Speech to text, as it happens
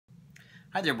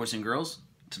Hi there, boys and girls.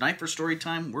 Tonight for story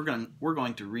time, we're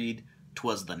going to read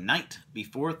 "'Twas the Night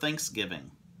Before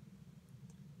Thanksgiving."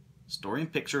 Story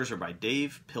and pictures are by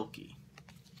Dave Pilkey.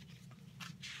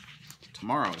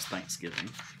 Tomorrow is Thanksgiving.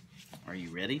 Are you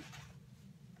ready?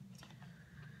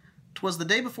 'Twas the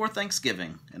day before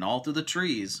Thanksgiving, and all through the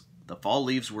trees the fall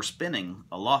leaves were spinning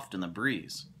aloft in the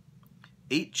breeze.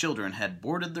 8 children had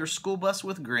boarded their school bus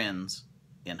with grins,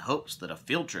 in hopes that a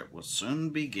field trip would soon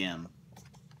begin.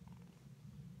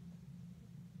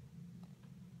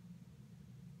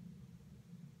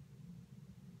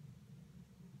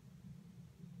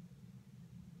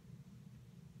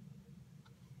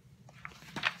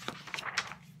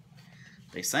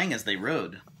 They sang as they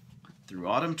rode through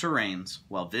autumn terrains,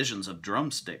 while visions of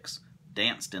drumsticks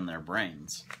danced in their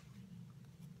brains.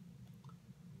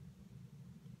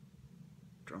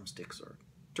 Drumsticks are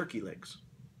turkey legs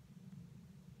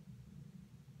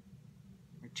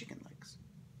or chicken legs.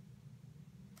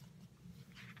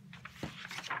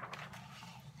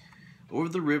 Over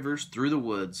the rivers, through the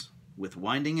woods, with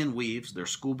winding and weaves, their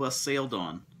school bus sailed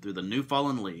on through the new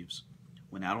fallen leaves.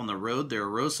 When out on the road there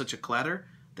arose such a clatter,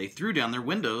 they threw down their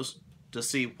windows to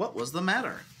see what was the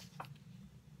matter.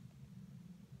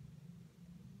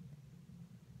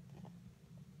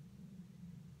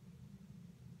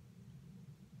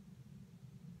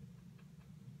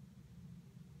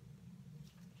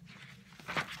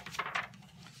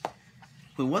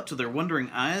 When what to their wondering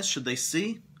eyes should they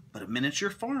see but a miniature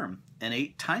farm and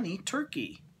 8 tiny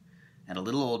turkey, and a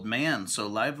little old man so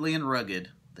lively and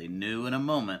rugged they knew in a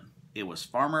moment it was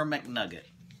Farmer McNugget.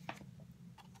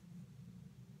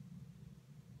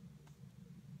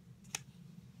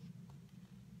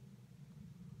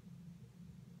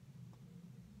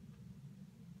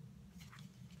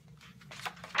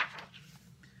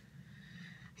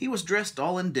 He was dressed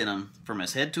all in denim from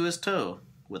his head to his toe,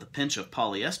 with a pinch of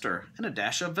polyester and a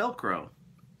dash of Velcro.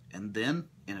 And then,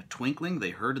 in a twinkling, they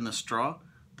heard in the straw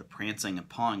the prancing and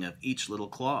pawing of each little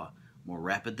claw. More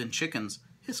rapid than chickens,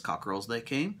 his cockerels they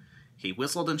came. He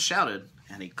whistled and shouted,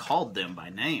 and he called them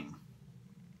by name.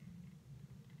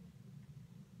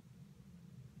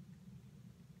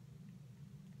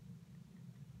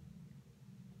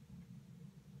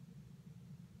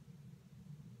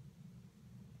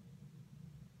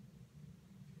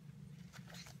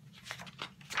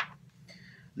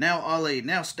 Now Ollie,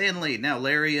 now Stanley, now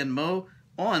Larry and Moe,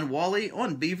 on Wally,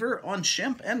 on Beaver, on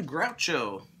Shemp and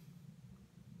Groucho.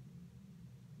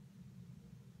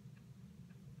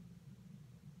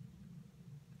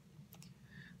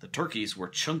 The turkeys were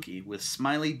chunky with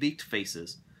smiley beaked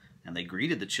faces, and they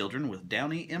greeted the children with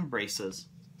downy embraces.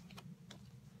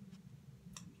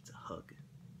 It's a hug.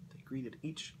 They greeted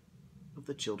each of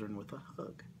the children with a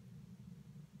hug.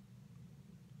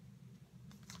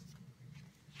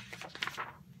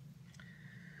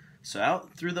 So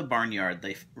out through the barnyard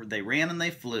they ran and they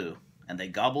flew, and they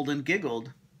gobbled and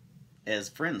giggled, as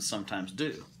friends sometimes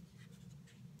do.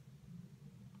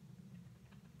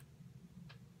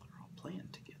 They're all playing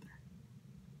together.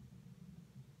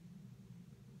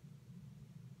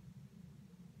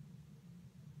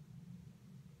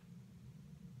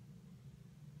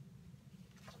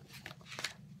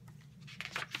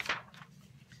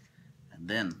 And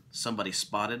then somebody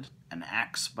spotted an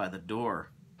axe by the door,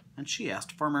 and she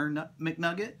asked Farmer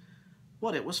McNugget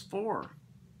what it was for.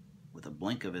 With a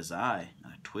blink of his eye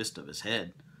and a twist of his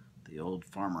head, the old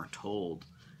farmer told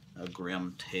a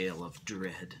grim tale of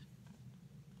dread.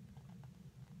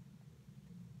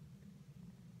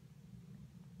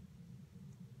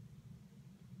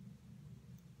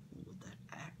 What would that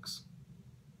axe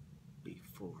be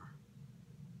for?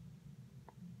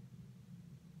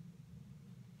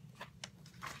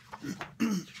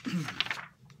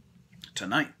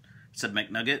 Tonight, said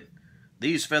McNugget,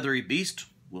 these feathery beasts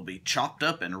will be chopped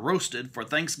up and roasted for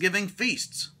Thanksgiving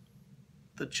feasts.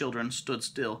 The children stood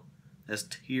still as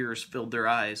tears filled their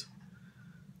eyes.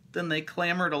 Then they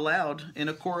clamored aloud in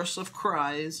a chorus of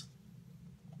cries.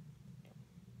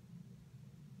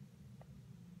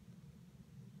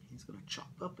 He's going to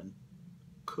chop up and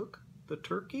cook the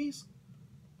turkeys?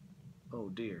 Oh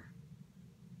dear.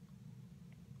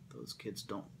 Those kids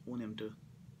don't want him to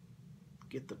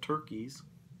get the turkeys.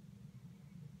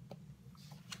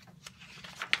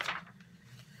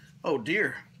 Oh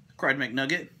dear, cried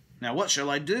McNugget. Now what shall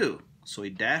I do? So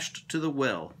he dashed to the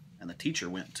well, and the teacher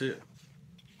went too.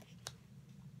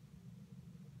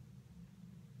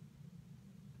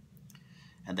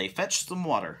 And they fetched some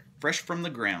water, fresh from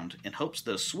the ground, in hopes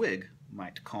that a swig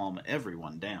might calm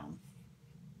everyone down.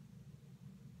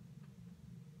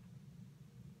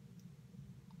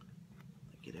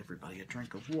 Get everybody a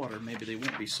drink of water, maybe they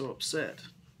won't be so upset.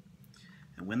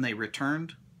 And when they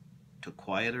returned to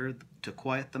quiet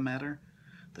the matter,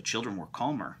 the children were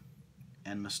calmer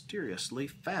and mysteriously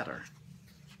fatter.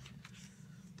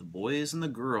 The boys and the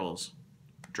girls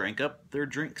drank up their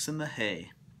drinks in the hay,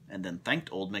 and then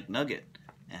thanked old McNugget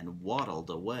and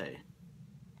waddled away.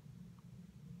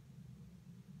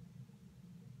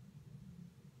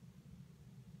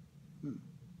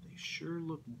 They sure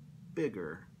look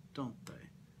bigger, don't they?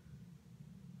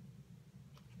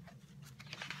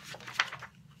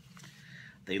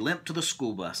 They limped to the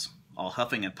school bus, all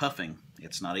huffing and puffing.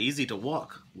 It's not easy to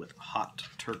walk with hot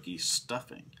turkey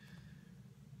stuffing.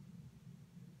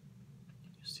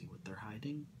 You see what they're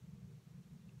hiding?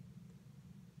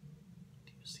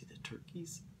 Do you see the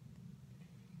turkeys?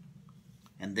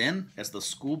 And then, as the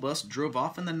school bus drove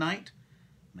off in the night,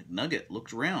 McNugget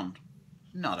looked round.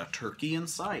 Not a turkey in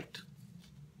sight.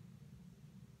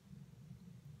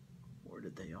 Where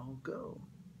did they all go?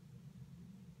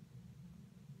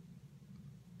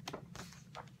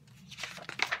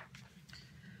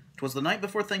 'Twas the night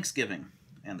before Thanksgiving,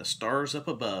 and the stars up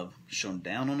above shone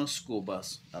down on a school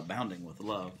bus abounding with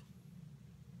love.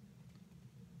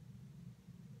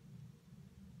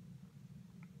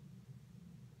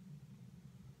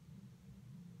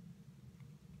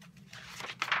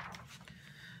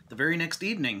 The very next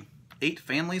evening, 8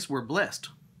 families were blessed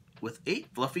with 8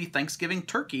 fluffy Thanksgiving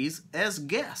turkeys as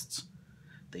guests.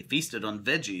 They feasted on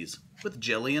veggies with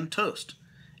jelly and toast,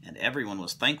 and everyone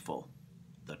was thankful,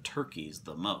 the turkeys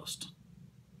the most.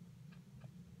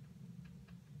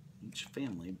 Each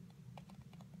family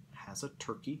has a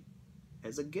turkey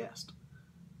as a guest.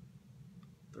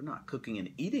 They're not cooking and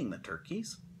eating the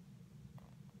turkeys.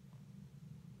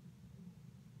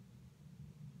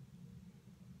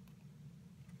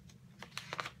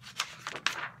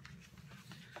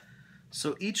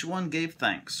 So each one gave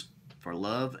thanks for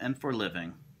love and for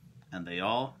living, and they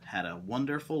all had a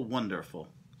wonderful, wonderful,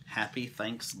 happy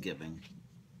Thanksgiving.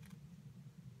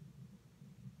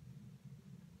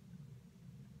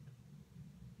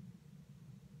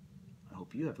 I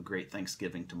hope you have a great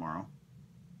Thanksgiving tomorrow.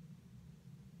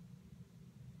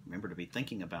 Remember to be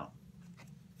thinking about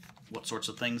what sorts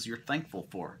of things you're thankful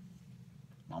for.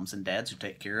 Moms and dads who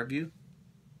take care of you,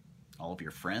 all of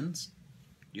your friends.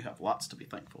 You have lots to be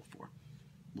thankful for.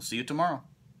 We'll see you tomorrow.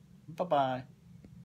 Bye-bye.